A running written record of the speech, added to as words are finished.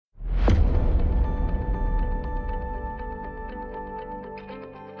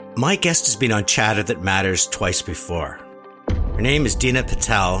My guest has been on Chatter That Matters twice before. Her name is Deenah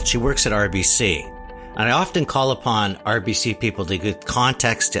Patel. She works at RBC. And I often call upon RBC people to give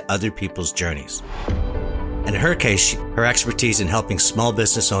context to other people's journeys. In her case, her expertise in helping small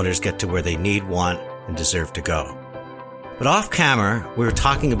business owners get to where they need, want, and deserve to go. But off camera, we were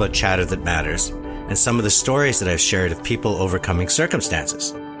talking about Chatter That Matters and some of the stories that I've shared of people overcoming circumstances.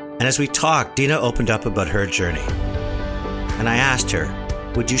 And as we talked, Deenah opened up about her journey. And I asked her,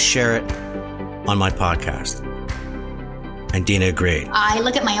 would you share it on my podcast? And Deenah agreed. I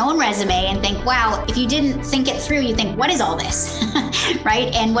look at my own resume and think, wow, if you didn't think it through, you think, what is all this?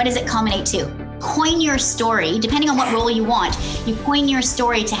 Right? And what does it culminate to? Coin your story, depending on what role you want, you coin your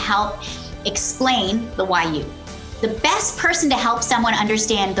story to help explain the why you. The best person to help someone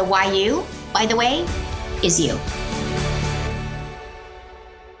understand the why you, by the way, is you.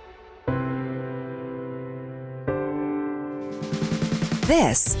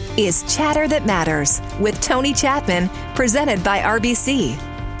 This is Chatter That Matters with Tony Chapman, presented by RBC.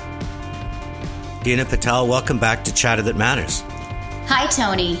 Deenah Patel, welcome back to Chatter That Matters. Hi,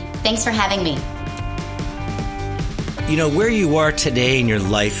 Tony. Thanks for having me. You know, where you are today in your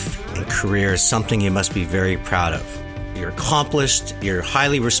life and career is something you must be very proud of. You're accomplished. You're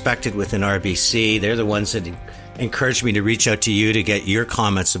highly respected within RBC. They're the ones that encouraged me to reach out to you to get your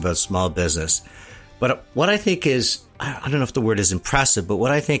comments about small business. But what I think is, I don't know if the word is impressive, but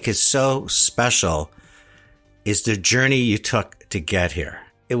what I think is so special is the journey you took to get here.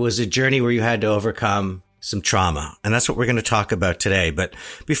 It was a journey where you had to overcome some trauma. And that's what we're going to talk about today. But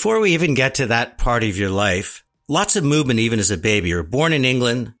before we even get to that part of your life, lots of movement even as a baby. You were born in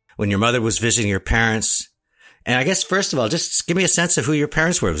England when your mother was visiting your parents. And I guess, first of all, just give me a sense of who your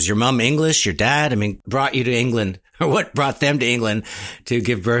parents were. Was your mom English, your dad? I mean, brought you to England, or what brought them to England to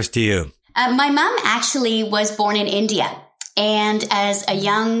give birth to you? My mom actually was born in India. And as a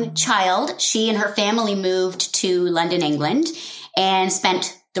young child, she and her family moved to London, England, and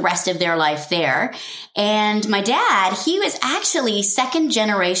spent the rest of their life there. And my dad, he was actually second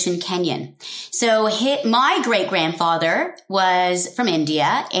generation Kenyan. So my great grandfather was from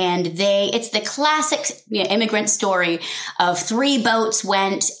India, and it's the classic immigrant story of 3 boats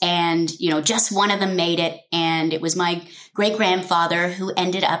went and, just one of them made it. And it was my great grandfather who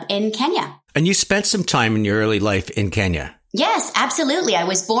ended up in Kenya. And you spent some time in your early life in Kenya. Yes, absolutely. I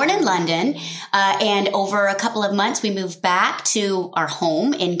was born in London, and over a couple of months, we moved back to our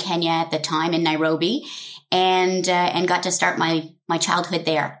home in Kenya at the time in Nairobi, and got to start my childhood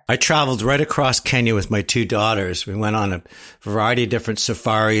there. I traveled right across Kenya with my 2 daughters. We went on a variety of different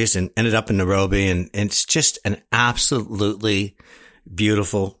safaris and ended up in Nairobi, and it's just an absolutely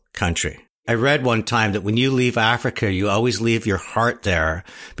beautiful country. I read one time that when you leave Africa, you always leave your heart there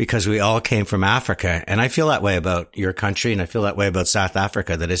because we all came from Africa. And I feel that way about your country, and I feel that way about South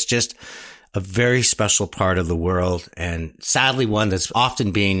Africa, that it's just a very special part of the world, and sadly one that's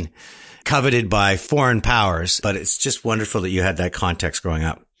often being coveted by foreign powers. But it's just wonderful that you had that context growing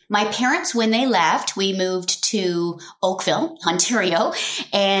up. My parents, when they left, we moved to Oakville, Ontario,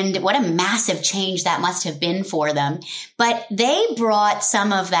 and what a massive change that must have been for them. But they brought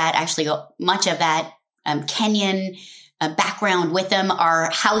some of that, actually much of that Kenyan background with them.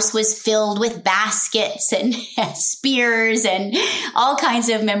 Our house was filled with baskets and spears and all kinds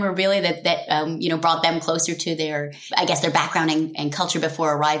of memorabilia that brought them closer to their background and culture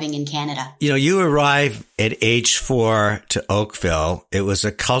before arriving in Canada. You arrive at age 4 to Oakville. It was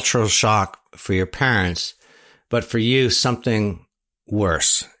a cultural shock for your parents, but for you, something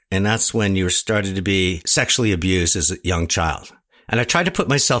worse. And that's when you started to be sexually abused as a young child. And I tried to put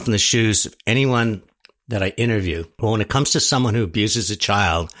myself in the shoes of anyone that I interview. Well, when it comes to someone who abuses a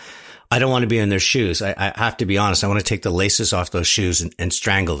child, I don't want to be in their shoes. I have to be honest. I want to take the laces off those shoes and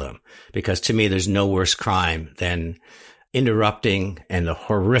strangle them, because to me, there's no worse crime than interrupting and the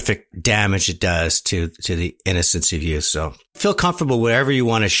horrific damage it does to the innocence of youth. So feel comfortable wherever you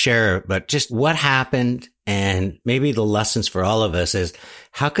want to share, but just what happened, and maybe the lessons for all of us is,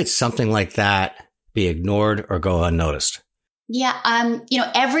 how could something like that be ignored or go unnoticed? Yeah.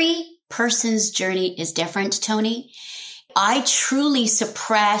 Every person's journey is different, Tony. I truly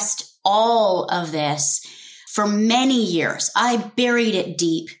suppressed all of this for many years. I buried it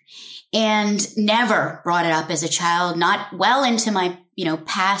deep and never brought it up as a child. Not well into my,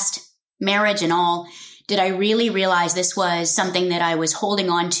 past marriage and all, did I really realize this was something that I was holding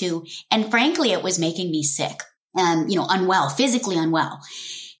on to. And frankly, it was making me sick, unwell, physically unwell.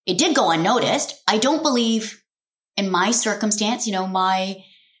 It did go unnoticed. I don't believe in my circumstance, my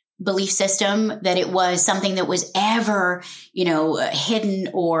belief system, that it was something that was ever, hidden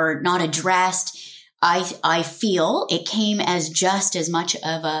or not addressed. I feel it came as just as much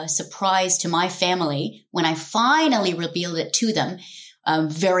of a surprise to my family when I finally revealed it to them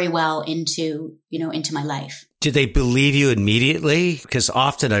very well into my life. Did they believe you immediately? Because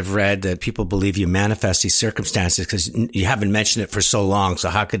often I've read that people believe you manifest these circumstances because you haven't mentioned it for so long. So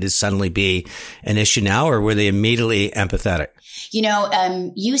how could it suddenly be an issue now? Or were they immediately empathetic?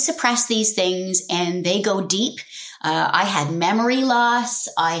 You suppress these things and they go deep. I had memory loss.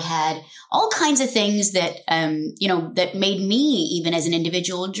 I had all kinds of things that, that made me, even as an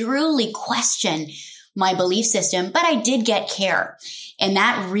individual, truly question my belief system. But I did get care. And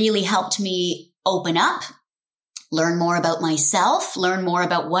that really helped me open up, learn more about myself, learn more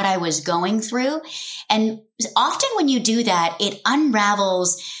about what I was going through. And often when you do that, it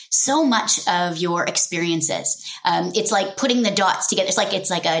unravels so much of your experiences. It's like putting the dots together. It's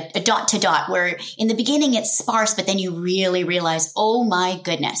like a dot to dot where in the beginning it's sparse, but then you really realize, oh my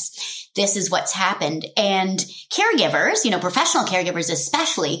goodness, this is what's happened. And caregivers, professional caregivers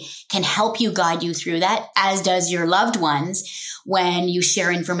especially, can help you, guide you through that, as does your loved ones when you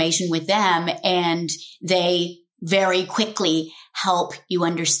share information with them and they very quickly help you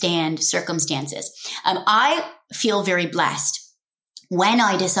understand circumstances. I feel very blessed. When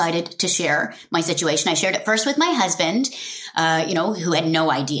I decided to share my situation, I shared it first with my husband, who had no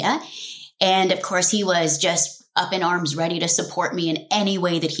idea. And of course, he was just up in arms, ready to support me in any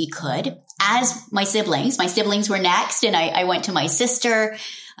way that he could. As my siblings were next. And I went to my sister.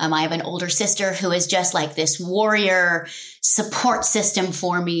 I have an older sister who is just like this warrior support system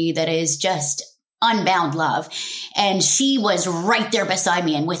for me that is just unbound love. And she was right there beside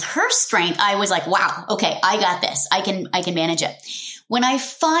me. And with her strength, I was like, wow, okay, I got this. I can manage it. When I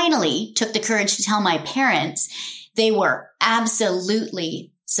finally took the courage to tell my parents, they were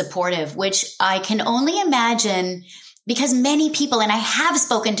absolutely supportive, which I can only imagine because many people, and I have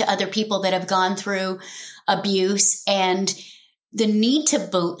spoken to other people that have gone through abuse, and the need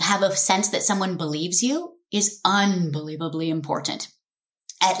to have a sense that someone believes you is unbelievably important.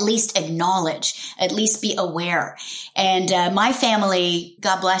 At least acknowledge, at least be aware. And my family,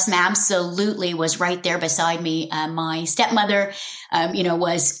 God bless them, absolutely was right there beside me. My stepmother,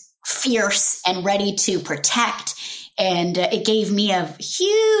 was fierce and ready to protect. And it gave me a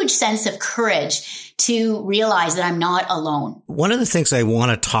huge sense of courage to realize that I'm not alone. One of the things I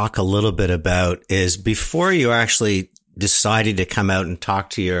want to talk a little bit about is before you actually decided to come out and talk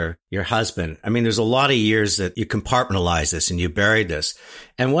to your husband. I mean, there's a lot of years that you compartmentalize this and you buried this.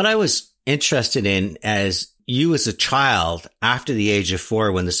 And what I was interested in as you as a child, after the age of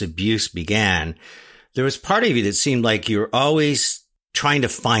 4, when this abuse began, there was part of you that seemed like you were always trying to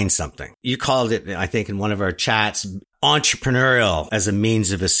find something. You called it, I think in one of our chats, entrepreneurial as a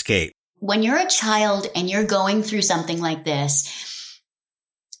means of escape. When you're a child and you're going through something like this,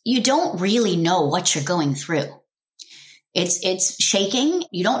 you don't really know what you're going through. It's shaking.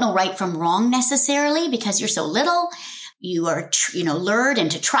 You don't know right from wrong necessarily because you're so little. You are, lured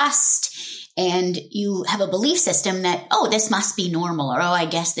into trust and you have a belief system that, oh, this must be normal, or, oh, I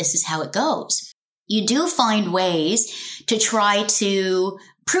guess this is how it goes. You do find ways to try to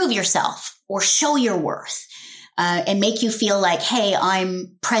prove yourself or show your worth, and make you feel like, hey,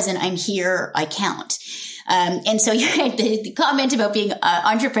 I'm present. I'm here. I count. And so the comment about being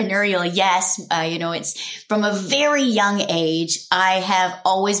entrepreneurial, yes, it's from a very young age. I have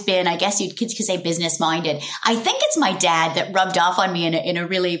always been, I guess you could say, business minded. I think it's my dad that rubbed off on me in a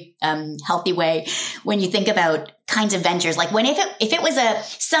really healthy way. When you think about kinds of ventures, like if it was a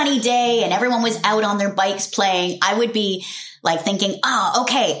sunny day and everyone was out on their bikes playing, I would be like thinking,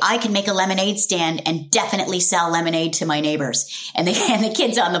 okay, I can make a lemonade stand and definitely sell lemonade to my neighbors and the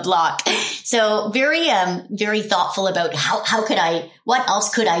kids on the block. So very, very thoughtful about what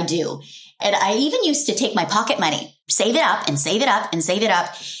else could I do? And I even used to take my pocket money, save it up and save it up and save it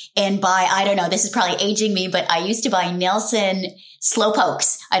up and buy, I don't know, this is probably aging me, but I used to buy Nelson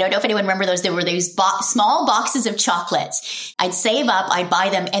Slowpokes. I don't know if anyone remember those. There were these small boxes of chocolates. I'd save up, I'd buy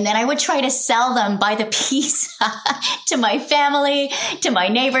them, and then I would try to sell them by the piece to my family, to my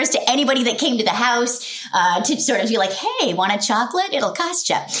neighbors, to anybody that came to the house, to sort of be like, hey, want a chocolate? It'll cost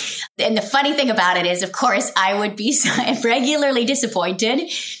you. And the funny thing about it is, of course, I would be regularly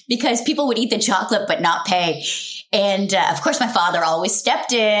disappointed because people would eat the chocolate but not pay. And of course, my father always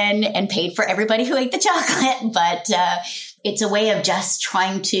stepped in and paid for everybody who ate the chocolate. But it's a way of just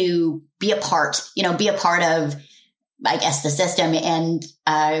trying to be a part of, I guess, the system. And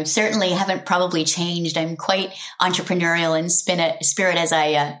I certainly haven't probably changed. I'm quite entrepreneurial in spirit as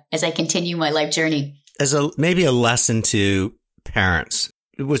I continue my life journey. As maybe a lesson to parents,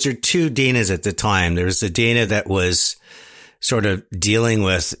 was there 2 Deenahs at the time? There was the Deenah that was sort of dealing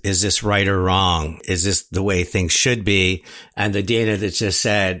with, is this right or wrong? Is this the way things should be? And the Deenah that just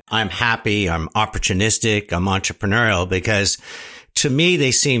said, I'm happy, I'm opportunistic, I'm entrepreneurial, because to me,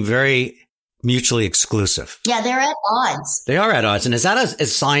 they seem very mutually exclusive. Yeah, they're at odds. They are at odds. And is that a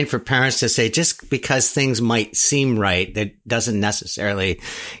sign for parents to say, just because things might seem right, that doesn't necessarily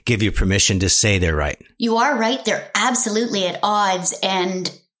give you permission to say they're right? You are right. They're absolutely at odds.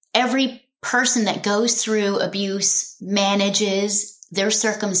 And every person that goes through abuse manages their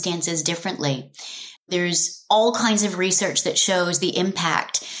circumstances differently. There's all kinds of research that shows the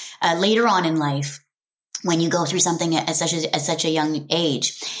impact later on in life when you go through something at such a young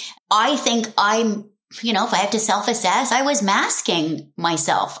age. I think if I have to self-assess, I was masking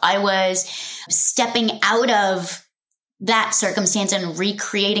myself. I was stepping out of that circumstance and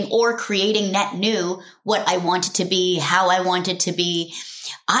recreating or creating net new what I wanted to be, how I wanted to be.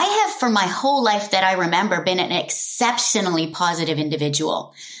 I have, for my whole life that I remember, been an exceptionally positive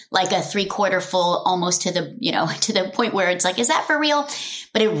individual, like a 3/4 full, almost to the point where it's like, is that for real?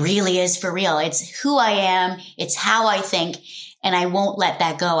 But it really is for real. It's who I am. It's how I think. And I won't let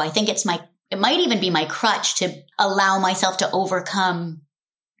that go. I think it might even be my crutch to allow myself to overcome,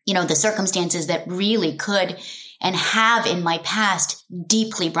 the circumstances that really could and have in my past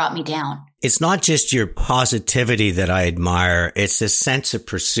deeply brought me down. It's not just your positivity that I admire. It's this sense of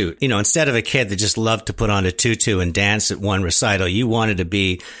pursuit. Instead of a kid that just loved to put on a tutu and dance at one recital, you wanted to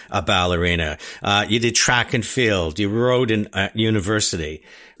be a ballerina. You did track and field. You rode in university.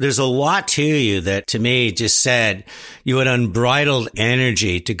 There's a lot to you that, to me, just said you had unbridled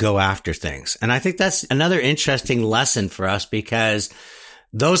energy to go after things. And I think that's another interesting lesson for us, because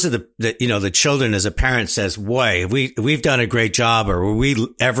those are the children, as a parent says, boy, we've done a great job, or were we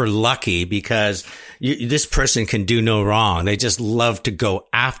ever lucky, because this person can do no wrong. They just love to go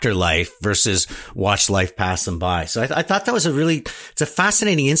after life versus watch life pass them by. So I thought that was it's a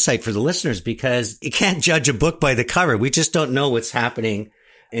fascinating insight for the listeners, because you can't judge a book by the cover. We just don't know what's happening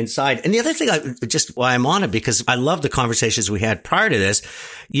inside. And the other thing, why I'm on it, because I love the conversations we had prior to this.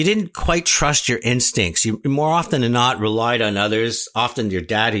 You didn't quite trust your instincts. You more often than not relied on others, often your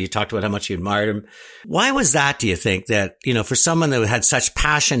dad, who you talked about how much you admired him. Why was that, do you think, that, for someone that had such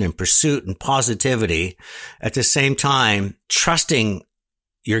passion and pursuit and positivity, at the same time, trusting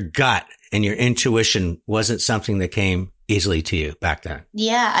your gut and your intuition wasn't something that came easily to you back then?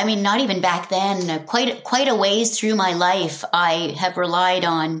 Yeah. Not even back then. Quite a ways through my life, I have relied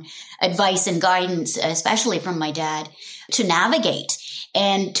on advice and guidance, especially from my dad, to navigate.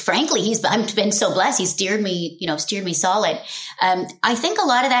 And frankly, I've been so blessed. He steered me solid. I think a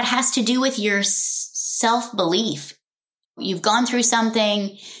lot of that has to do with your self-belief. You've gone through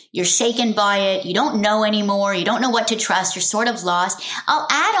something, you're shaken by it, you don't know anymore, you don't know what to trust, you're sort of lost. I'll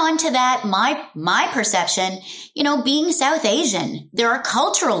add on to that my perception, being South Asian, there are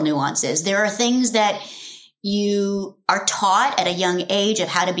cultural nuances. There are things that you are taught at a young age of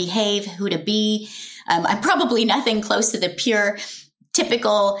how to behave, who to be. I'm probably nothing close to the pure,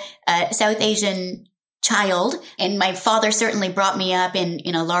 typical South Asian child. And my father certainly brought me up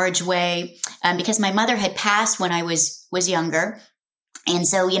in a large way because my mother had passed when I was younger. And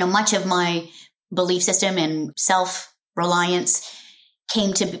so, much of my belief system and self-reliance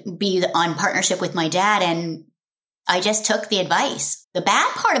came to be on partnership with my dad. And I just took the advice. The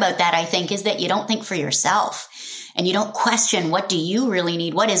bad part about that, I think, is that you don't think for yourself and you don't question, what do you really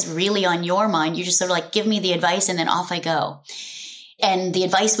need? What is really on your mind? You just sort of like, give me the advice and then off I go. And the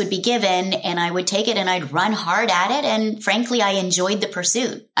advice would be given and I would take it and I'd run hard at it. And frankly, I enjoyed the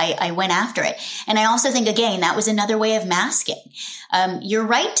pursuit. I went after it. And I also think, again, that was another way of masking. You're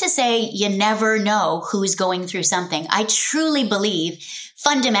right to say you never know who's going through something. I truly believe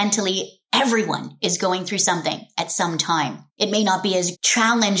fundamentally everyone is going through something at some time. It may not be as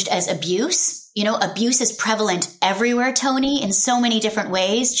challenged as abuse. Abuse is prevalent everywhere, Tony, in so many different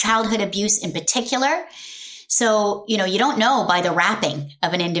ways, childhood abuse in particular. So, you don't know by the wrapping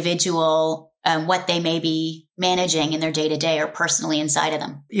of an individual what they may be managing in their day-to-day or personally inside of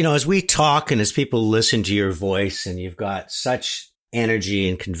them. As we talk and as people listen to your voice, and you've got such energy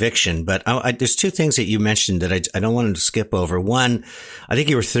and conviction, but there's two things that you mentioned that I don't want to skip over. One, I think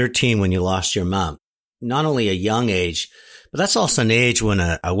you were 13 when you lost your mom. Not only a young age, but that's also an age when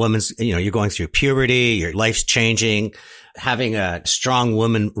a woman's, you're going through puberty, your life's changing. Having a strong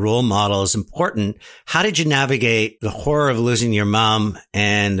woman role model is important. How did you navigate the horror of losing your mom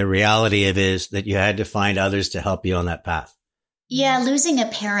and the reality of is that you had to find others to help you on that path? Yeah, losing a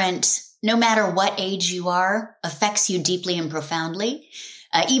parent, no matter what age you are, affects you deeply and profoundly.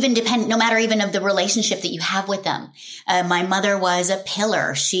 no matter even of the relationship that you have with them. My mother was a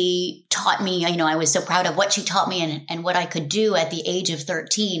pillar. She taught me, I was so proud of what she taught me and what I could do at the age of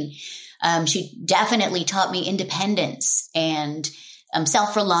 13. She definitely taught me independence and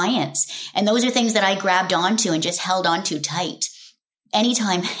self-reliance. And those are things that I grabbed onto and just held onto tight.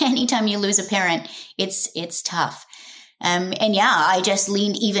 Anytime you lose a parent, it's tough. I just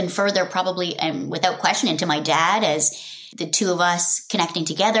leaned even further, probably, and without question, into my dad, as the two of us connecting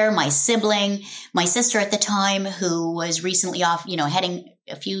together, my sibling, my sister at the time, who was recently off, heading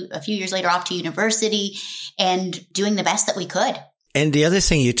a few years later off to university, and doing the best that we could. And the other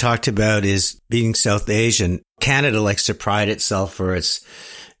thing you talked about is being South Asian. Canada likes to pride itself for its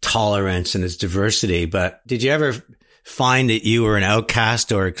tolerance and its diversity. But did you ever find that you were an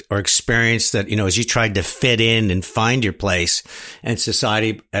outcast or experience that, as you tried to fit in and find your place in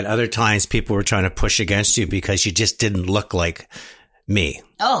society, at other times people were trying to push against you because you just didn't look like me?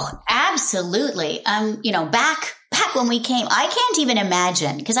 Oh, absolutely. Back when we came, I can't even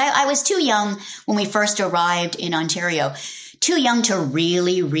imagine, because I was too young when we first arrived in Ontario, too young to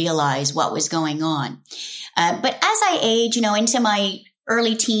really realize what was going on. But as I age, into my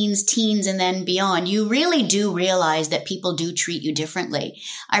early teens, and then beyond, you really do realize that people do treat you differently.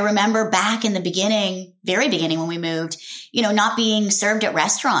 I remember back in the beginning, very beginning when we moved, not being served at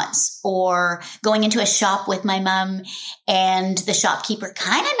restaurants, or going into a shop with my mom and the shopkeeper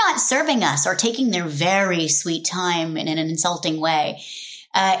kind of not serving us or taking their very sweet time in an insulting way.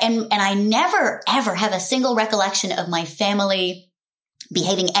 And I never, ever have a single recollection of my family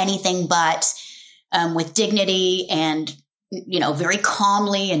behaving anything but with dignity and very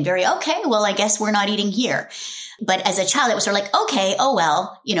calmly and very, okay, well, I guess we're not eating here. But as a child, it was sort of like, okay, oh,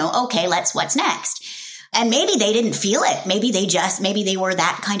 well, okay, what's next? And maybe they didn't feel it. Maybe they were they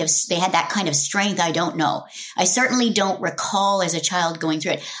had that kind of strength. I don't know. I certainly don't recall as a child going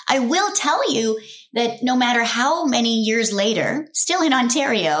through it. I will tell you that no matter how many years later, still in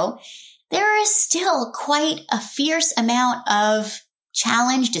Ontario, there is still quite a fierce amount of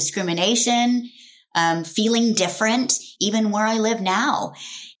challenge, discrimination, feeling different, even where I live now,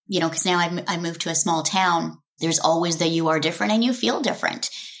 because now I moved to a small town. There's always the you are different and you feel different.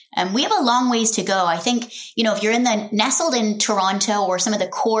 We have a long ways to go. I think, if you're nestled in Toronto or some of the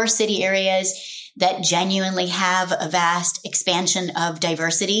core city areas that genuinely have a vast expansion of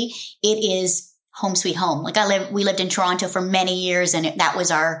diversity, it is home sweet home. We lived in Toronto for many years, and that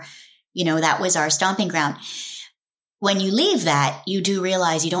was our stomping ground. When you leave that, you do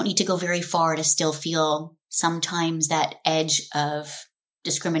realize you don't need to go very far to still feel sometimes that edge of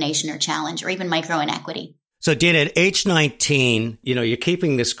discrimination or challenge or even micro inequity. So Deenah, at age 19, you're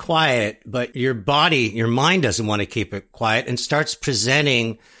keeping this quiet, but your mind doesn't want to keep it quiet and starts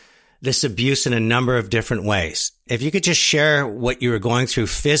presenting this abuse in a number of different ways. If you could just share what you were going through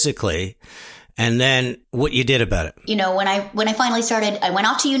physically and then what you did about it. When I finally started, I went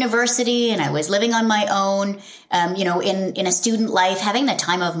off to university and I was living on my own, in a student life, having the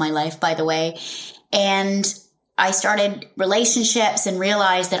time of my life, by the way. And I started relationships and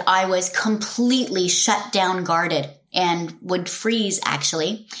realized that I was completely shut down, guarded, and would freeze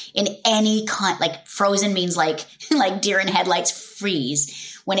actually in any frozen means like deer in headlights,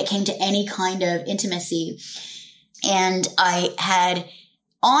 freeze when it came to any kind of intimacy. And I had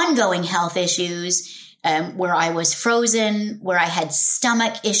ongoing health issues where I was frozen, where I had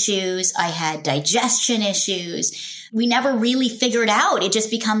stomach issues, I had digestion issues. We never really figured out. It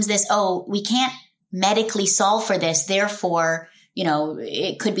just becomes this, we can't medically solve for this. Therefore,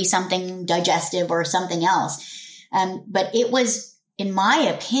 it could be something digestive or something else. But it was, in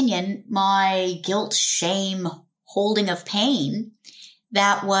my opinion, my guilt, shame, holding of pain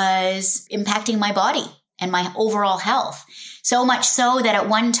that was impacting my body and my overall health. So much so that at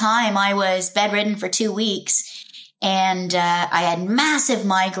one time I was bedridden for 2 weeks and I had massive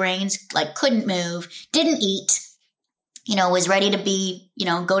migraines, couldn't move, didn't eat, was ready to be,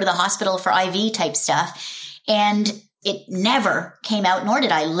 go to the hospital for IV type stuff. And it never came out, nor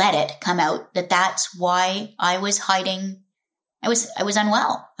did I let it come out, that's why I was hiding. I was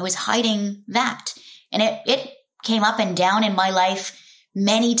unwell. I was hiding that. And it came up and down in my life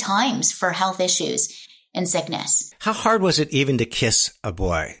many times for health issues and sickness. How hard was it even to kiss a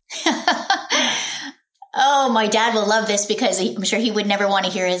boy? Oh, my dad will love this because I'm sure he would never want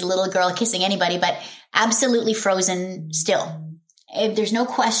to hear his little girl kissing anybody, but absolutely frozen still. There's no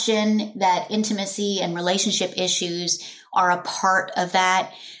question that intimacy and relationship issues are a part of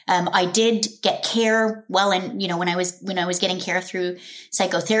that. I did get care when I was getting care through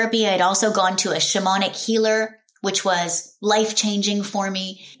psychotherapy. I'd also gone to a shamanic healer, which was life-changing for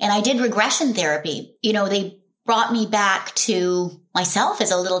me. And I did regression therapy. They brought me back to myself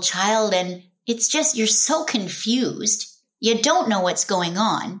as a little child. And it's just, you're so confused. You don't know what's going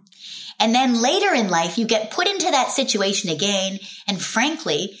on. And then later in life, you get put into that situation again. And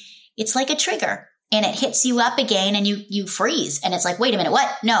frankly, it's like a trigger and it hits you up again and you freeze. And it's like, wait a minute,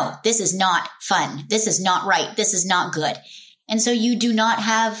 what? No, this is not fun. This is not right. This is not good. And so you do not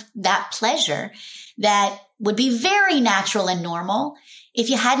have that pleasure that would be very natural and normal if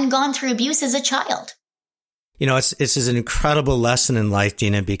you hadn't gone through abuse as a child. You know, this is an incredible lesson in life,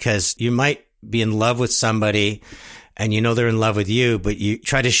 Deenah, because you might be in love with somebody and you know they're in love with you, but you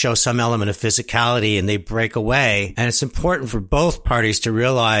try to show some element of physicality and they break away. And it's important for both parties to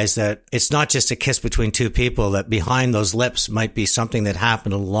realize that it's not just a kiss between two people, that behind those lips might be something that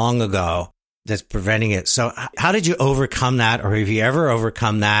happened long ago that's preventing it. So how did you overcome that? Or have you ever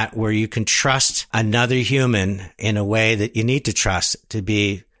overcome that where you can trust another human in a way that you need to trust to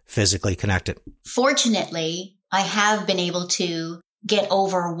be physically connected? Fortunately, I have been able to get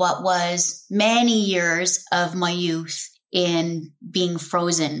over what was many years of my youth in being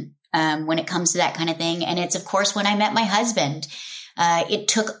frozen when it comes to that kind of thing. And it's, of course, when I met my husband. It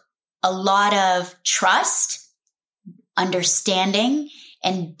took a lot of trust, understanding,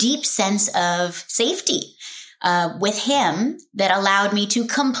 and deep sense of safety with him that allowed me to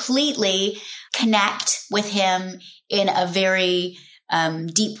completely connect with him in a very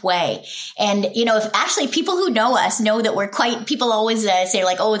deep way. And, you know, if actually people who know us know that we're quite, people always say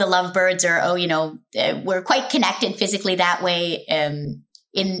like, oh, the lovebirds, or, oh, you know, we're quite connected physically that way,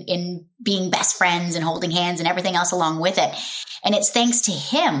 in being best friends and holding hands and everything else along with it. And it's thanks to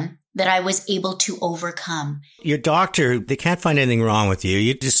him that I was able to overcome. Your doctor, they can't find anything wrong with you.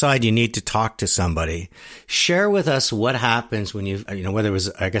 You decide you need to talk to somebody. Share with us what happens when you know, whether it was,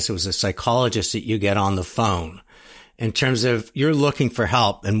 I guess it was a psychologist that you get on the phone, in terms of you're looking for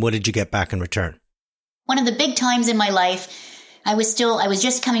help, and what did you get back in return? One of the big times in my life, I was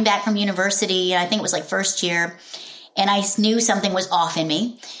just coming back from university. I think it was like first year, and I knew something was off in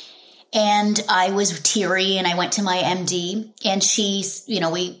me. And I was teary, and I went to my MD, and she's, you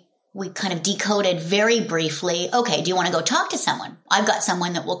know, we kind of decoded very briefly, okay, do you want to go talk to someone? I've got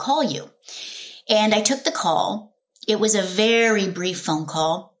someone that will call you. And I took the call. It was a very brief phone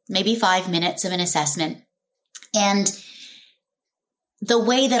call, maybe 5 minutes of an assessment. And the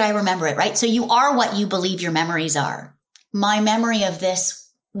way that I remember it, right? So you are what you believe your memories are. My memory of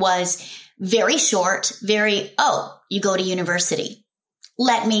this was very short, you go to university.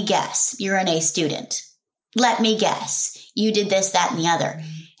 Let me guess, you're an A student. Let me guess, you did this, that, and the other.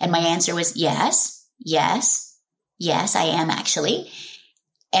 And my answer was yes, I am actually.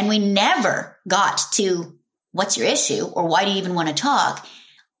 And we never got to what's your issue or why do you even want to talk?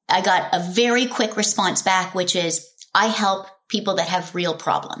 I got a very quick response back, which is I help people that have real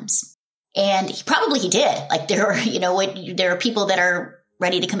problems. And he did. Like there are people that are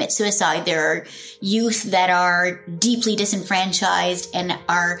ready to commit suicide. There are youth that are deeply disenfranchised and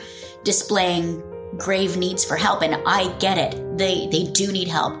are displaying grave needs for help. And I get it. They do need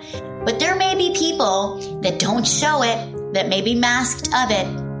help. But there may be people that don't show it, that may be masked of it,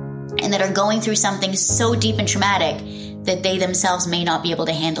 and that are going through something so deep and traumatic that they themselves may not be able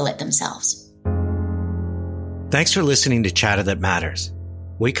to handle it themselves. Thanks for listening to Chatter That Matters.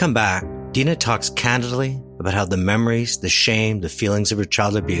 When we come back, Deenah talks candidly about how the memories, the shame, the feelings of her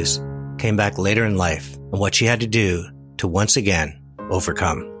child abuse came back later in life and what she had to do to once again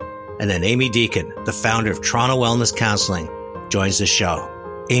overcome. And then Amy Deacon, the founder of Toronto Wellness Counseling, joins the show.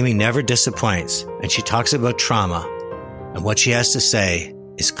 Amy never disappoints, and she talks about trauma, and what she has to say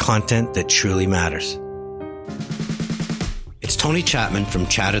is content that truly matters. It's Tony Chapman from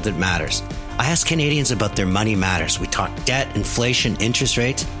Chatter That Matters. I ask Canadians about their money matters. We talk debt, inflation, interest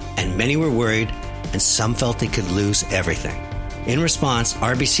rates, and many were worried, and some felt they could lose everything. In response,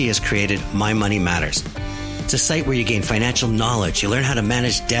 RBC has created My Money Matters. It's a site where you gain financial knowledge, you learn how to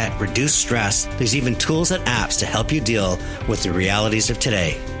manage debt, reduce stress. There's even tools and apps to help you deal with the realities of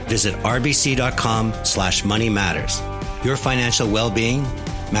today. Visit rbc.com/money matters. Your financial well-being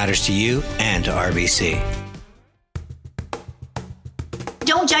matters to you and to RBC.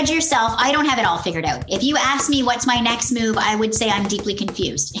 Don't judge yourself. I don't have it all figured out. If you ask me what's my next move, I would say I'm deeply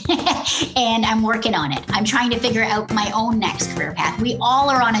confused and I'm working on it. I'm trying to figure out my own next career path. We all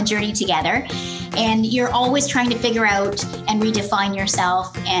are on a journey together, and you're always trying to figure out and redefine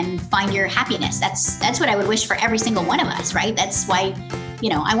yourself and find your happiness. That's what I would wish for every single one of us, right? That's why,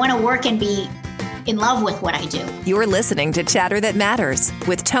 I want to work and be in love with what I do. You're listening to Chatter That Matters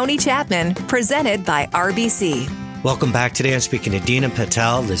with Tony Chapman, presented by RBC. Welcome back. Today I'm speaking to Deenah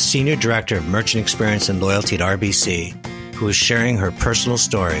Patel, the Senior Director of Merchant Experience and Loyalty at RBC, who is sharing her personal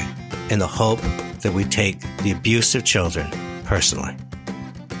story in the hope that we take the abuse of children personally.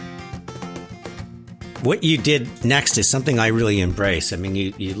 What you did next is something I really embrace. I mean,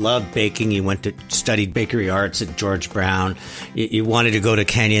 you love baking. You went to studied bakery arts at George Brown. You wanted to go to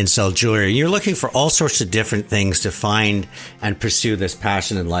Kenya and sell jewelry. You're looking for all sorts of different things to find and pursue this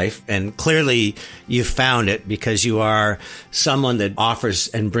passion in life. And clearly you found it because you are someone that offers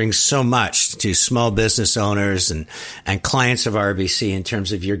and brings so much to small business owners and clients of RBC in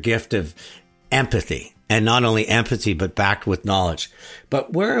terms of your gift of empathy. And not only empathy, but backed with knowledge.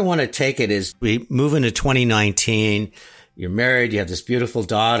 But where I want to take it is we move into 2019, you're married, you have this beautiful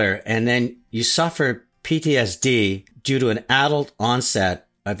daughter, and then you suffer PTSD due to an adult onset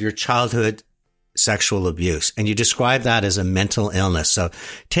of your childhood sexual abuse. And you describe that as a mental illness. So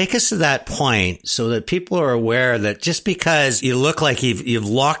take us to that point so that people are aware that just because you look like you've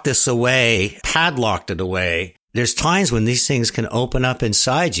locked this away, padlocked it away, there's times when these things can open up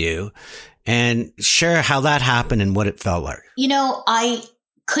inside you. And share how that happened and what it felt like. You know, I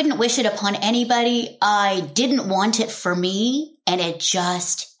couldn't wish it upon anybody. I didn't want it for me, and it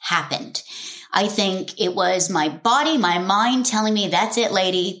just happened. I think it was my body, my mind telling me, that's it,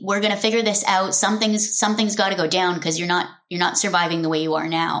 lady. We're going to figure this out. Something's got to go down because you're not surviving the way you are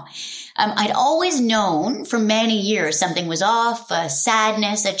now. I'd always known for many years something was off, a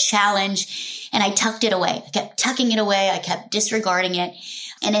sadness, a challenge, and I tucked it away. I kept tucking it away. I kept disregarding it.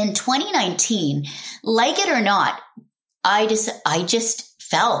 And in 2019, like it or not, I just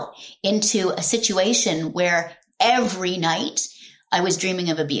fell into a situation where every night I was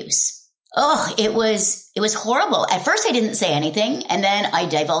dreaming of abuse. Oh, it was horrible. At first I didn't say anything. And then I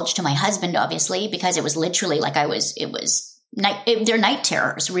divulged to my husband, obviously, because it was literally like they're night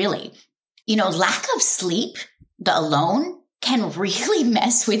terrors, really. You know, lack of sleep, the alone can really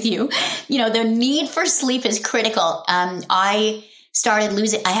mess with you. You know, the need for sleep is critical. I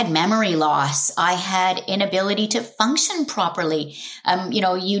had memory loss. I had inability to function properly.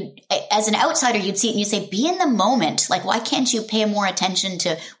 As an outsider, you'd see it and you say, be in the moment. Like, why can't you pay more attention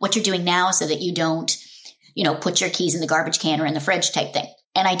to what you're doing now so that you don't, put your keys in the garbage can or in the fridge type thing.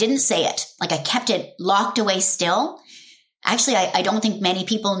 And I didn't say it. Like, I kept it locked away still. Actually, I don't think many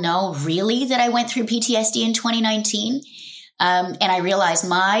people know really that I went through PTSD in 2019. And I realized,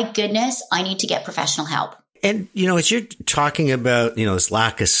 my goodness, I need to get professional help. And, as you're talking about, this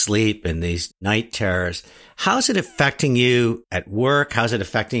lack of sleep and these night terrors, how's it affecting you at work? How's it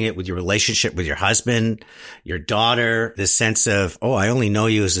affecting it with your relationship with your husband, your daughter, the sense of, oh, I only know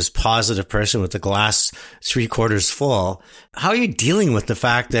you as this positive person with the glass 3/4 full. How are you dealing with the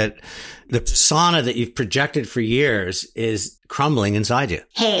fact that the persona that you've projected for years is crumbling inside you?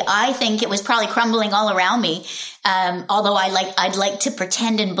 Hey, I think it was probably crumbling all around me. Although I'd like to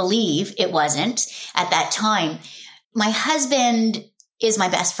pretend and believe it wasn't at that time. My husband is my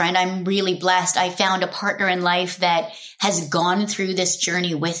best friend. I'm really blessed. I found a partner in life that has gone through this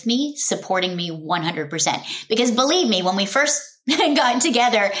journey with me, supporting me 100%. Because believe me, when we first got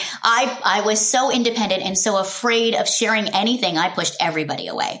together, I was so independent and so afraid of sharing anything. I pushed everybody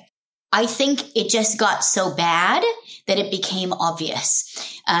away. I think it just got so bad that it became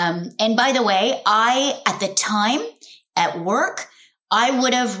obvious. And by the way, at the time at work, I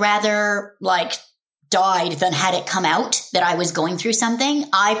would have rather died than had it come out that I was going through something.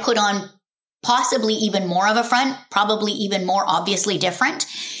 I put on possibly even more of a front, probably even more obviously different,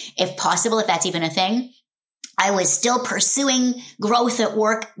 if possible, if that's even a thing. I was still pursuing growth at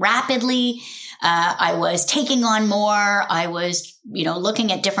work rapidly. I was taking on more. I was,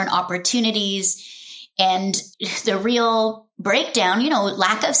 looking at different opportunities. And the real breakdown,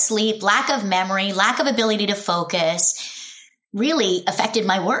 lack of sleep, lack of memory, lack of ability to focus really affected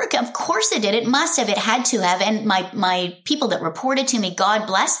my work. Of course it did. It must have. It had to have. And my people that reported to me, God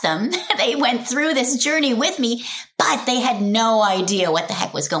bless them, they went through this journey with me, but they had no idea what the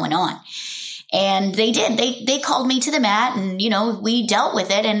heck was going on. And they did. They called me to the mat and, we dealt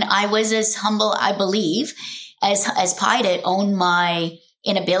with it. And I was as humble, I believe, as pie to own my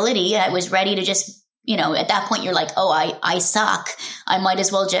inability. I was ready to just, at that point you're like, oh, I suck. I might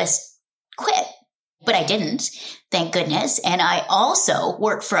as well just quit. But I didn't, thank goodness. And I also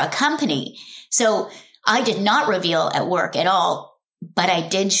work for a company. So I did not reveal at work at all, but I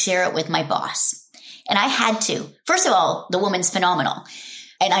did share it with my boss. And I had to. First of all, the woman's phenomenal.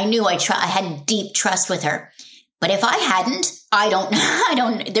 And I knew I had deep trust with her. But if I hadn't,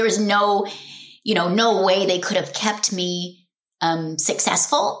 there was no way they could have kept me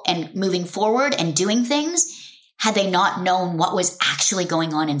successful and moving forward and doing things had they not known what was actually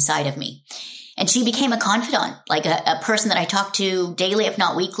going on inside of me. And she became a confidant, like a person that I talked to daily, if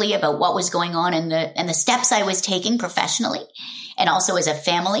not weekly, about what was going on and the steps I was taking professionally and also as a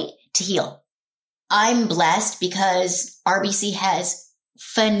family to heal. I'm blessed because RBC has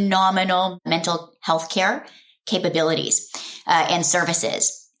phenomenal mental health care capabilities and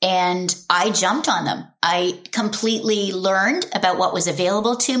services. And I jumped on them. I completely learned about what was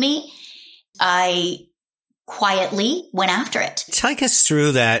available to me. I quietly went after it. Take us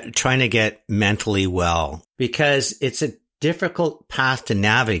through that, trying to get mentally well, because it's a difficult path to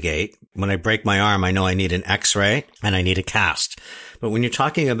navigate. When I break my arm, I know I need an x-ray and I need a cast. But when you're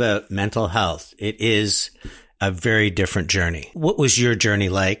talking about mental health, it is a very different journey. What was your journey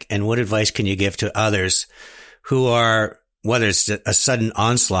like, and what advice can you give to others who are, whether it's a sudden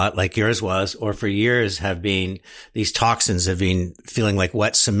onslaught like yours was, or for years have been, these toxins have been feeling like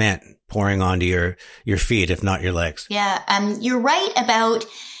wet cement pouring onto your feet, if not your legs? Yeah. You're right about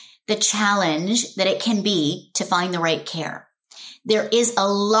the challenge that it can be to find the right care. There is a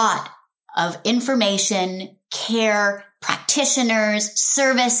lot of information, care, practitioners,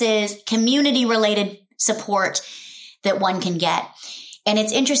 services, community-related support that one can get. And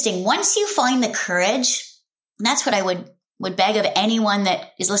it's interesting. Once you find the courage, and that's what I would beg of anyone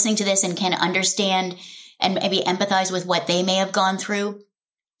that is listening to this and can understand and maybe empathize with what they may have gone through,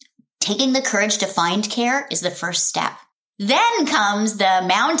 taking the courage to find care is the first step. Then comes the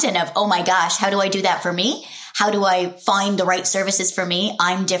mountain of, oh my gosh, how do I do that for me? How do I find the right services for me?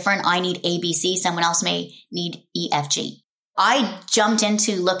 I'm different. I need ABC. Someone else may need EFG. I jumped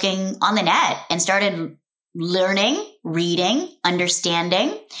into looking on the net and started learning, reading,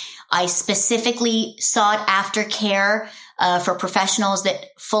 understanding. I specifically sought after care for professionals that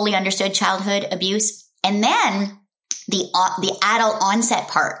fully understood childhood abuse. And then the adult onset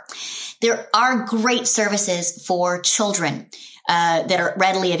part. There are great services for children that are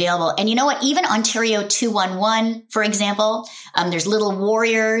readily available. And you know what? Even Ontario 211, for example, there's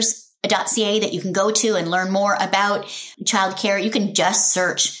littlewarriors.ca that you can go to and learn more about childcare. You can just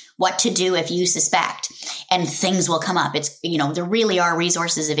search what to do if you suspect, and things will come up. There really are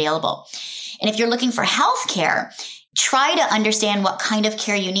resources available. And if you're looking for healthcare, try to understand what kind of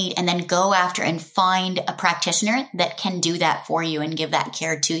care you need and then go after and find a practitioner that can do that for you and give that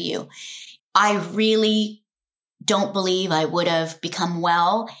care to you. I really don't believe I would have become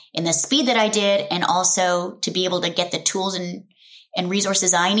well in the speed that I did, and also to be able to get the tools and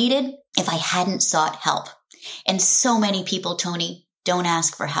resources I needed if I hadn't sought help. And so many people, Tony, don't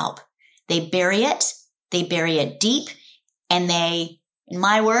ask for help. They bury it deep, and they, in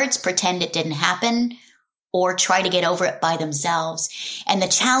my words, pretend it didn't happen or try to get over it by themselves. And the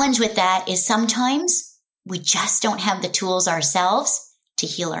challenge with that is sometimes we just don't have the tools ourselves to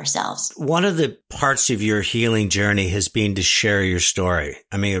heal ourselves. One of the parts of your healing journey has been to share your story.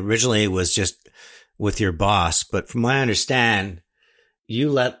 I mean, originally it was just with your boss, but from what I understand,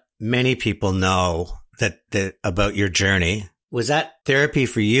 you let many people know that about your journey. Was that therapy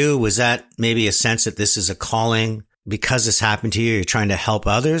for you? Was that maybe a sense that this is a calling because this happened to you? You're trying to help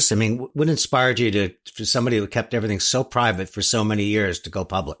others? I mean, what inspired you for somebody who kept everything so private for so many years to go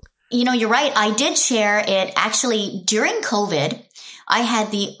public? You're right. I did share it actually during COVID. I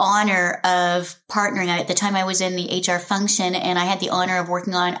had the honor of partnering. At the time I was in the HR function, and I had the honor of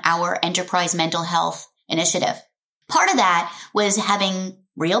working on our enterprise mental health initiative. Part of that was having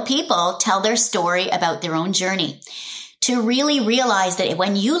real people tell their story about their own journey, to really realize that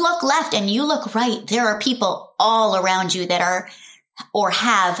when you look left and you look right, there are people all around you that are or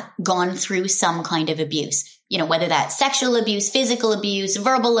have gone through some kind of abuse, whether that's sexual abuse, physical abuse,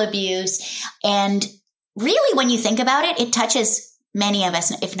 verbal abuse. And really, when you think about it, it touches many of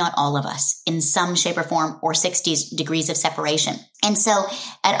us, if not all of us, in some shape or form, or 60 degrees of separation. And so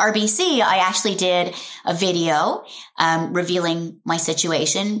at RBC, I actually did a video revealing my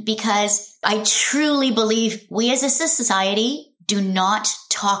situation, because I truly believe we as a society do not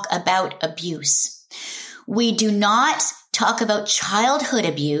talk about abuse. We do not talk about childhood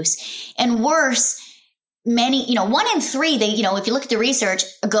abuse. And worse, many, 1 in 3, if you look at the research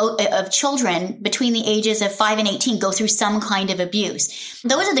of children between the ages of 5 and 18 go through some kind of abuse.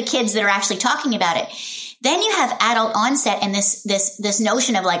 Those are the kids that are actually talking about it. Then you have adult onset and this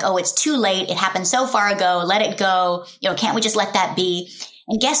notion of like, oh, it's too late. It happened so far ago. Let it go. Can't we just let that be?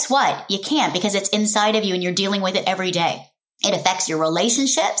 And guess what? You can't, because it's inside of you and you're dealing with it every day. It affects your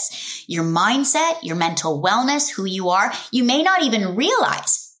relationships, your mindset, your mental wellness, who you are. You may not even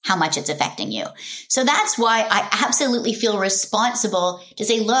realize how much it's affecting you. So that's why I absolutely feel responsible to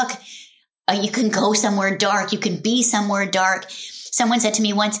say, look, you can go somewhere dark. You can be somewhere dark. Someone said to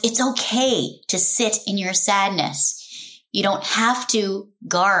me once, it's okay to sit in your sadness. You don't have to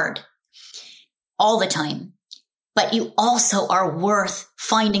guard all the time, but you also are worth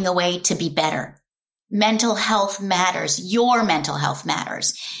finding a way to be better. mental health matters. Your mental health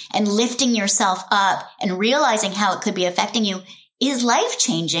matters. And lifting yourself up and realizing how it could be affecting you is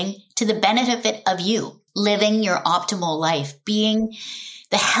life-changing to the benefit of you, living your optimal life, being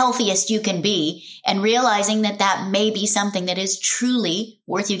the healthiest you can be, and realizing that that may be something that is truly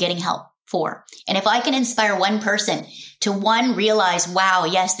worth you getting help for. And if I can inspire one person to realize, wow,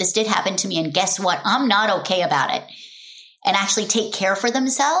 yes, this did happen to me, and guess what? I'm not okay about it, and actually take care for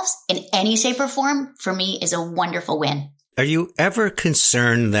themselves in any shape or form, for me is a wonderful win. Are you ever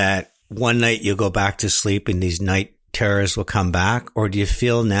concerned that one night you'll go back to sleep and these night terrors will come back? Or do you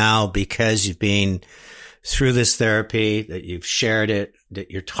feel now, because you've been through this therapy, that you've shared it,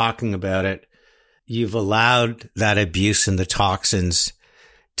 that you're talking about it, you've allowed that abuse and the toxins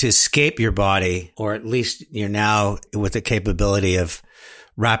to escape your body, or at least you're now with the capability of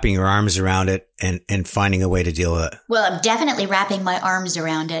wrapping your arms around it and finding a way to deal with it? Well, I'm definitely wrapping my arms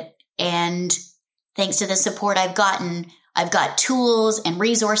around it. And thanks to the support I've gotten, I've got tools and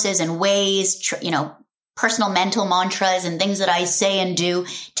resources and ways, personal mental mantras and things that I say and do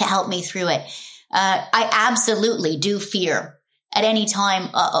to help me through it. I absolutely do fear at any time,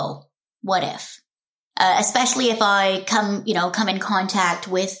 what if? Especially if I come in contact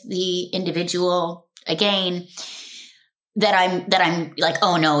with the individual again, that I'm like,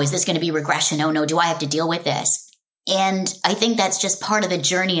 oh no, is this going to be regression? Oh no, do I have to deal with this? And I think that's just part of the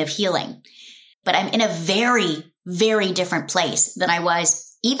journey of healing. But I'm in a very, very different place than I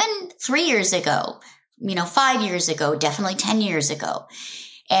was even 3 years ago, 5 years ago, definitely 10 years ago.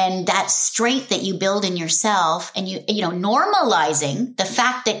 And that strength that you build in yourself, and normalizing the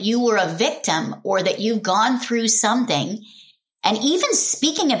fact that you were a victim or that you've gone through something, and even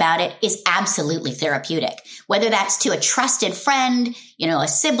speaking about it is absolutely therapeutic, whether that's to a trusted friend, a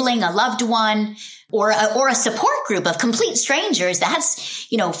sibling, a loved one, or a support group of complete strangers. That's,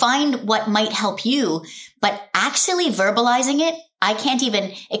 find what might help you, but actually verbalizing it, I can't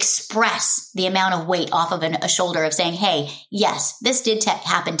even express the amount of weight off of a shoulder of saying, hey, yes, this did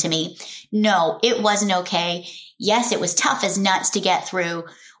happen to me. No, it wasn't okay. Yes, it was tough as nuts to get through,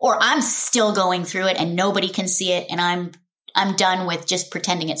 or I'm still going through it and nobody can see it. And I'm done with just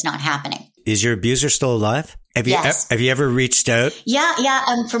pretending it's not happening. Is your abuser still alive? Have you ever reached out?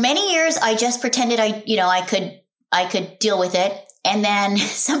 Yeah. For many years, I just pretended I could deal with it. And then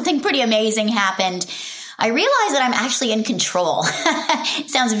something pretty amazing happened. I realized that I'm actually in control.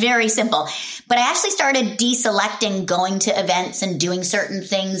 It sounds very simple, but I actually started deselecting going to events and doing certain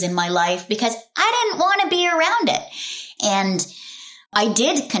things in my life because I didn't want to be around it. And I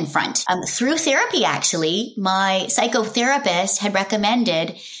did confront through therapy. Actually, my psychotherapist had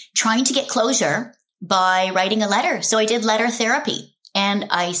recommended trying to get closure by writing a letter. So I did letter therapy, and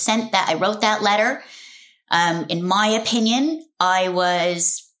I wrote that letter. In my opinion, I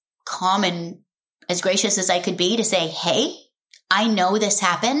was calm and as gracious as I could be to say, hey, I know this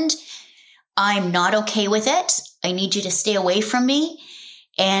happened. I'm not okay with it. I need you to stay away from me.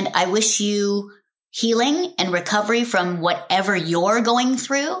 And I wish you healing and recovery from whatever you're going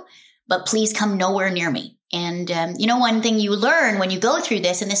through, but please come nowhere near me. And, one thing you learn when you go through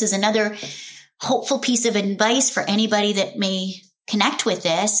this, and this is another hopeful piece of advice for anybody that may connect with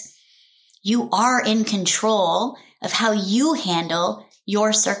this, you are in control of how you handle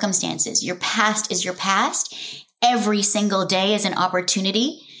your circumstances. Your past is your past. Every single day is an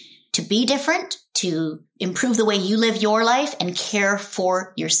opportunity to be different, to improve the way you live your life and care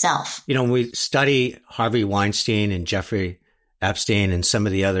for yourself. When we study Harvey Weinstein and Jeffrey Epstein and some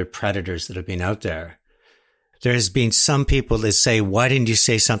of the other predators that have been out there, there has been some people that say, why didn't you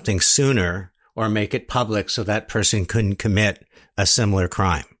say something sooner or make it public so that person couldn't commit a similar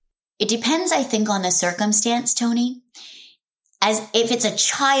crime? It depends, I think, on the circumstance, Tony. As if it's a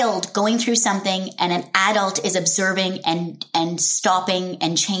child going through something and an adult is observing and stopping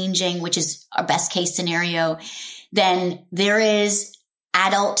and changing, which is our best case scenario, then there is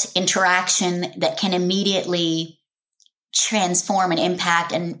adult interaction that can immediately transform and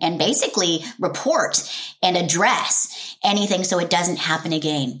impact and basically report and address anything so it doesn't happen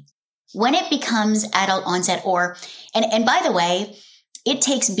again. When it becomes adult onset and by the way, it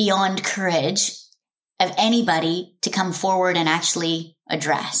takes beyond courage of anybody to come forward and actually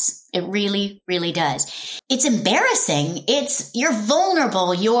address. It really, really does. It's embarrassing. You're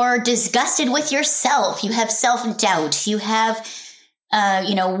vulnerable. You're disgusted with yourself. You have self-doubt. You have,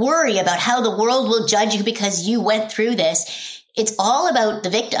 worry about how the world will judge you because you went through this. It's all about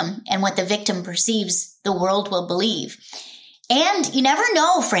the victim and what the victim perceives the world will believe. And you never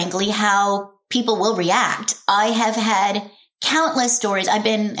know, frankly, how people will react. I have had countless stories.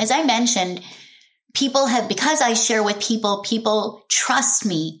 As I mentioned, because I share with people trust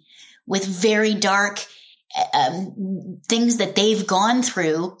me with very dark things that they've gone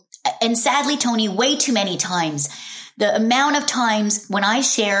through. And sadly, Tony, way too many times, the amount of times when I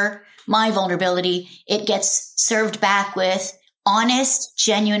share my vulnerability, it gets served back with honest,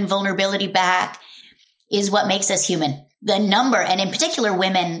 genuine vulnerability back is what makes us human. The number, and in particular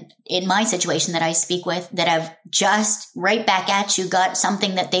women in my situation that I speak with that have just right back at you got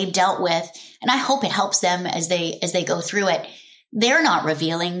something that they've dealt with. And I hope it helps them as they go through it. They're not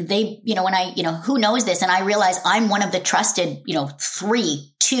revealing. They, when I, who knows this? And I realize I'm one of the trusted,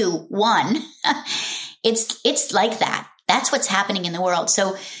 3, 2, 1. It's like that. That's what's happening in the world.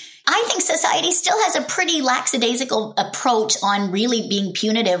 So I think society still has a pretty lackadaisical approach on really being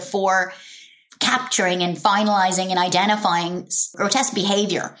punitive for capturing and finalizing and identifying grotesque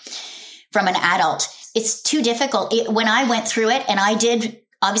behavior from an adult. It's too difficult. When I went through it, and I did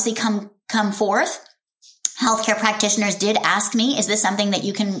obviously come forth, healthcare practitioners did ask me, is this something that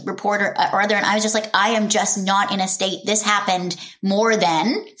you can report or other? And I was just like, I am just not in a state. This happened more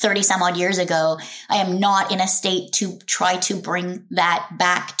than 30 some odd years ago. I am not in a state to try to bring that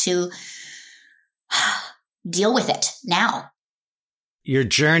back to deal with it now. Your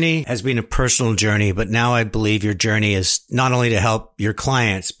journey has been a personal journey, but now I believe your journey is not only to help your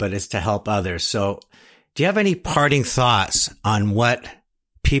clients, but it's to help others. So do you have any parting thoughts on what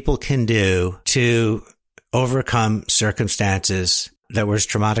people can do to overcome circumstances that were as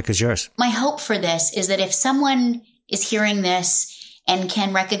traumatic as yours? My hope for this is that if someone is hearing this and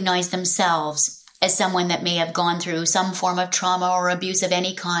can recognize themselves as someone that may have gone through some form of trauma or abuse of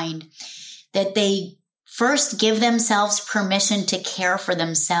any kind, that they first give themselves permission to care for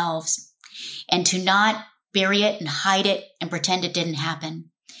themselves and to not bury it and hide it and pretend it didn't happen.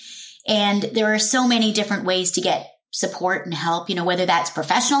 And there are so many different ways to get support and help, whether that's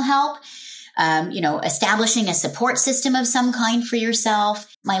professional help, establishing a support system of some kind for yourself.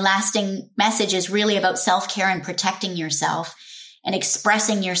 My lasting message is really about self-care and protecting yourself and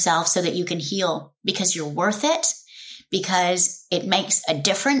expressing yourself so that you can heal, because you're worth it, because it makes a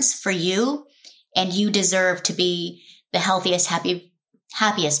difference for you, and you deserve to be the healthiest,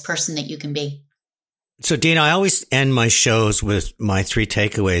 happiest person that you can be. So, Deenah, I always end my shows with my 3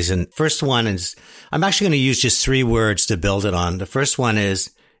 takeaways. And first one is, I'm actually going to use just 3 words to build it on. The first one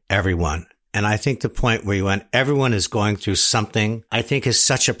is everyone. And I think the point where you went, everyone is going through something, I think is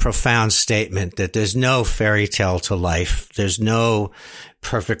such a profound statement that there's no fairy tale to life. There's no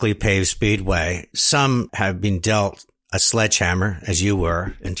perfectly paved speedway. Some have been dealt a sledgehammer, as you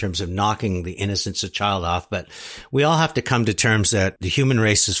were, in terms of knocking the innocence of a child off. But we all have to come to terms that the human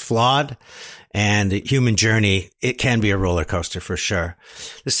race is flawed, and the human journey, it can be a roller coaster for sure.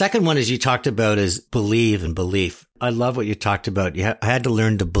 The second one, as you talked about, is believe and belief. I love what you talked about. I had to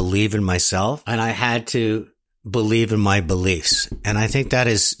learn to believe in myself, and I had to believe in my beliefs. And I think that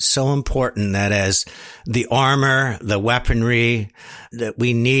is so important, that as the armor, the weaponry that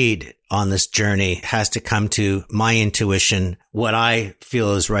we need on this journey has to come to my intuition, what I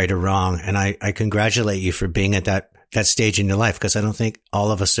feel is right or wrong. And I congratulate you for being at that stage in your life, because I don't think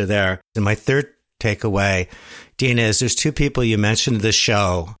all of us are there. And my third takeaway, Deenah, is there's 2 people you mentioned in this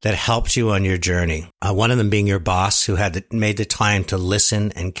show that helped you on your journey. One of them being your boss, who made the time to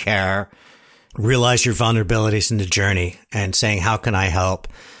listen and care, realize your vulnerabilities in the journey, and saying, how can I help?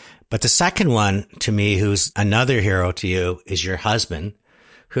 But the second one, to me, who's another hero to you, is your husband,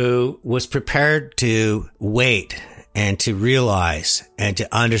 who was prepared to wait and to realize and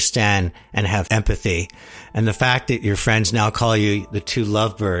to understand and have empathy. And the fact that your friends now call you the 2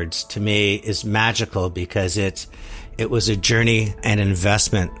 lovebirds, to me, is magical, because it was a journey and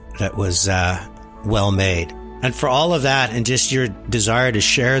investment that was well made. And for all of that, and just your desire to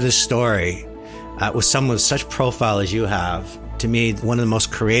share this story with someone with such profile as you have, to me, one of the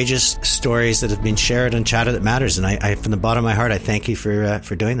most courageous stories that have been shared on Chatter That Matters. And I from the bottom of my heart, I thank you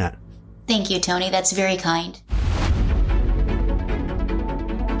for doing that. Thank you, Tony. That's very kind.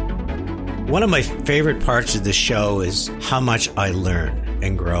 One of my favorite parts of the show is how much I learn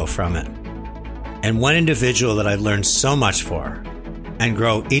and grow from it. And one individual that I've learned so much for and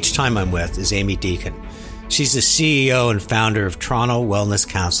grow each time I'm with is Amy Deacon. She's the CEO and founder of Toronto Wellness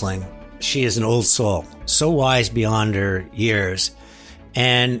Counseling. She is an old soul, so wise beyond her years,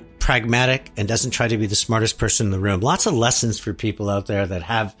 and pragmatic, and doesn't try to be the smartest person in the room. Lots of lessons for people out there that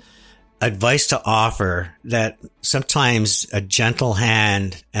have advice to offer, that sometimes a gentle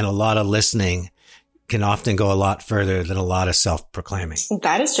hand and a lot of listening can often go a lot further than a lot of self-proclaiming.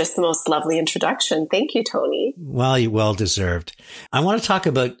 That is just the most lovely introduction. Thank you, Tony. Well, you well deserved. I want to talk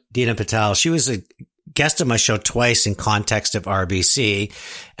about Deenah Patel. She was a guest on my show twice in context of RBC,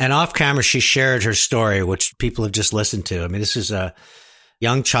 and off camera, she shared her story, which people have just listened to. I mean, this is a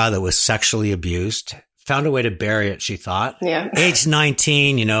young child that was sexually abused, found a way to bury it, she thought. Yeah. Age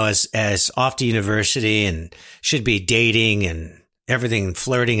 19, as off to university and should be dating and everything,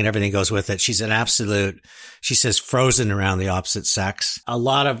 flirting and everything goes with it. She's an absolute, she says, frozen around the opposite sex. A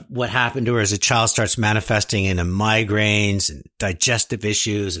lot of what happened to her as a child starts manifesting in migraines and digestive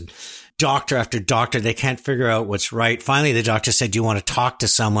issues, and doctor after doctor, they can't figure out what's right. Finally, the doctor said, "Do you want to talk to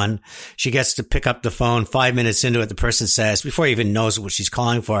someone?" She gets to pick up the phone. 5 minutes into it, the person says, before he even knows what she's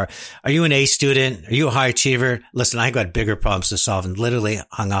calling for, "Are you an A student? Are you a high achiever? Listen, I got bigger problems to solve," and literally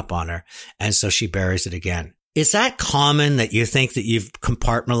hung up on her. And so she buries it again. Is that common, that you think that you've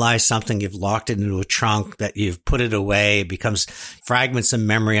compartmentalized something, you've locked it into a trunk, that you've put it away, it becomes fragments of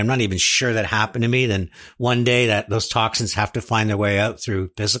memory? I'm not even sure that happened to me. Then one day that those toxins have to find their way out through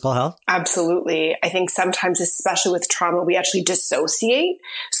physical health? Absolutely. I think sometimes, especially with trauma, we actually dissociate.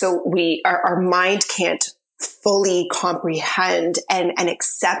 So our mind can't fully comprehend and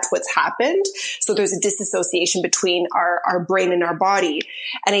accept what's happened. So there's a disassociation between our brain and our body.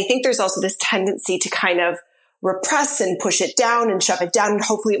 And I think there's also this tendency to kind of repress and push it down and shove it down, and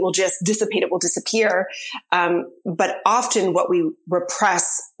hopefully it will just dissipate, it will disappear. But often what we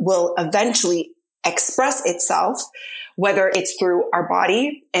repress will eventually express itself, whether it's through our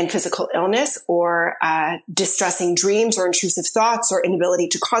body and physical illness, or distressing dreams or intrusive thoughts or inability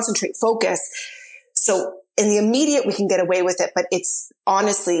to concentrate, focus. So in the immediate, we can get away with it, but it's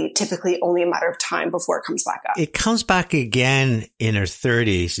honestly typically only a matter of time before it comes back up. It comes back again in her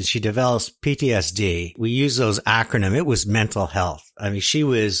 30s, and she develops PTSD. We use those acronyms. It was mental health. I mean, she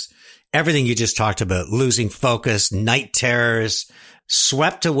was everything you just talked about: losing focus, night terrors,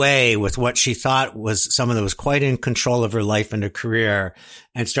 swept away with what she thought was someone that was quite in control of her life and her career,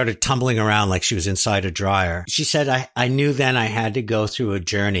 and started tumbling around like she was inside a dryer. She said, I knew then I had to go through a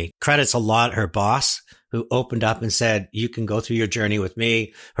journey. Credits a lot her boss, who opened up and said, "You can go through your journey with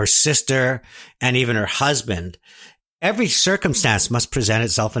me," her sister, and even her husband. Every circumstance must present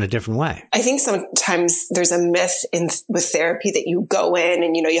itself in a different way. I think sometimes there's a myth with therapy that you go in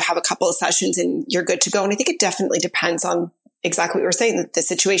and, you have a couple of sessions and you're good to go. And I think it definitely depends on exactly what you were saying, the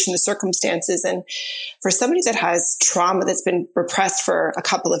situation, the circumstances. And for somebody that has trauma that's been repressed for a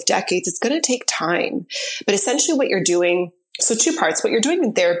couple of decades, it's going to take time. But essentially what you're doing, so two parts, what you're doing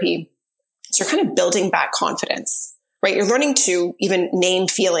in therapy, so you're kind of building back confidence, right? You're learning to even name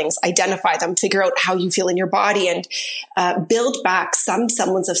feelings, identify them, figure out how you feel in your body, and build back some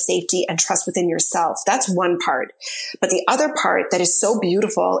semblance of safety and trust within yourself. That's one part. But the other part that is so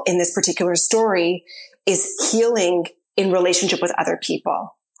beautiful in this particular story is healing in relationship with other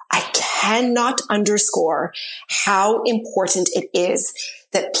people. I cannot underscore how important it is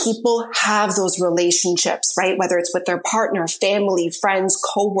that people have those relationships, right? Whether it's with their partner, family, friends,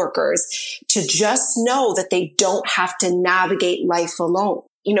 coworkers, to just know that they don't have to navigate life alone.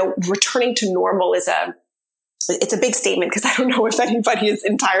 Returning to normal it's a big statement, because I don't know if anybody is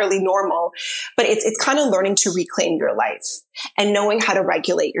entirely normal, but it's kind of learning to reclaim your life and knowing how to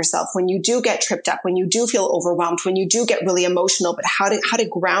regulate yourself when you do get tripped up, when you do feel overwhelmed, when you do get really emotional, but how to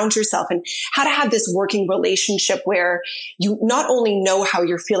ground yourself and how to have this working relationship where you not only know how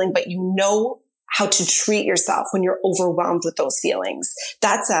you're feeling, but you know how to treat yourself when you're overwhelmed with those feelings.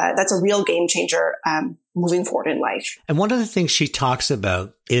 That's a real game changer, moving forward in life. And one of the things she talks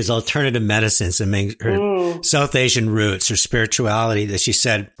about is alternative medicines and her South Asian roots, her spirituality, that she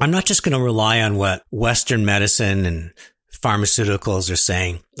said, "I'm not just going to rely on what Western medicine and pharmaceuticals are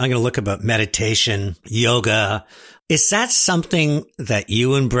saying. I'm going to look about meditation, yoga." Is that something that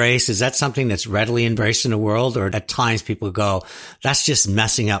you embrace? Is that something that's readily embraced in the world? Or at times people go, "That's just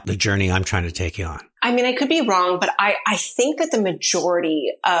messing up the journey I'm trying to take you on"? I mean, I could be wrong, but I think that the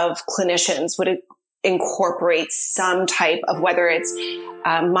majority of clinicians would incorporate some type of, whether it's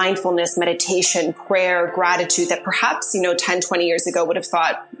mindfulness, meditation, prayer, gratitude, that perhaps, 10, 20 years ago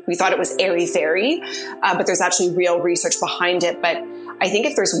we thought it was airy-fairy, but there's actually real research behind it. But I think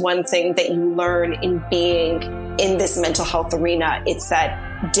if there's one thing that you learn in being in this mental health arena, it's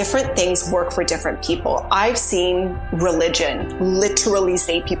that different things work for different people. I've seen religion literally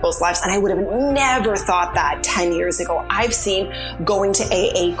save people's lives, and I would have never thought that 10 years ago. I've seen going to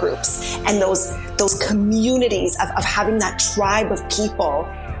AA groups and those communities of having that tribe of people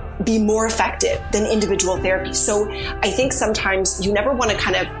be more effective than individual therapy. So I think sometimes you never want to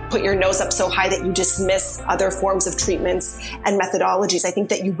kind of put your nose up so high that you dismiss other forms of treatments and methodologies. I think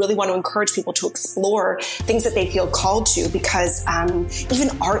that you really want to encourage people to explore things that they feel called to, because even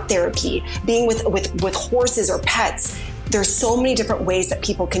art therapy, being with horses or pets, there's so many different ways that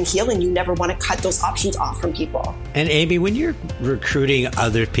people can heal, and you never want to cut those options off from people. And Amy, when you're recruiting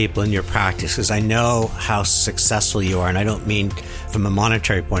other people in your practice, because I know how successful you are, and I don't mean from a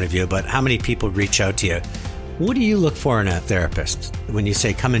monetary point of view, but how many people reach out to you, what do you look for in a therapist when you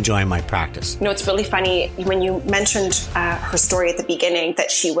say, come and join my practice? You know, it's really funny when you mentioned her story at the beginning, that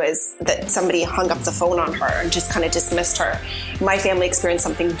somebody hung up the phone on her and just kind of dismissed her. My family experienced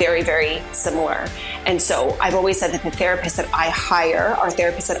something very, very similar. And so I've always said that the therapists that I hire are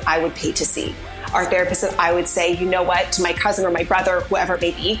therapists that I would pay to see. Are therapists that I would say, you know what, to my cousin or my brother, whoever it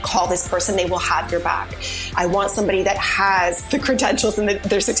may be, call this person, they will have your back. I want somebody that has the credentials and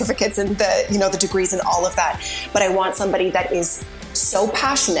their certificates and the degrees and all of that. But I want somebody that is so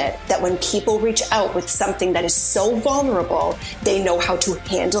passionate that when people reach out with something that is so vulnerable, they know how to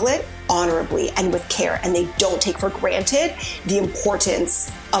handle it honorably and with care, and they don't take for granted the importance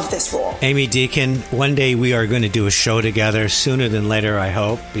of this role. Amy Deacon, one day we are going to do a show together, sooner than later, I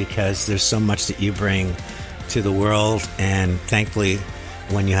hope, because there's so much that you bring to the world, and thankfully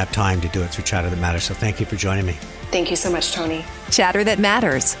when you have time to do it through Chatter That Matters. So thank you for joining me. Thank you so much, Tony. Chatter That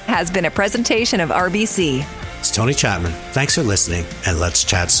Matters has been a presentation of RBC. It's Tony Chapman. Thanks for listening, and let's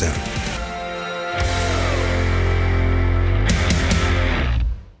chat soon.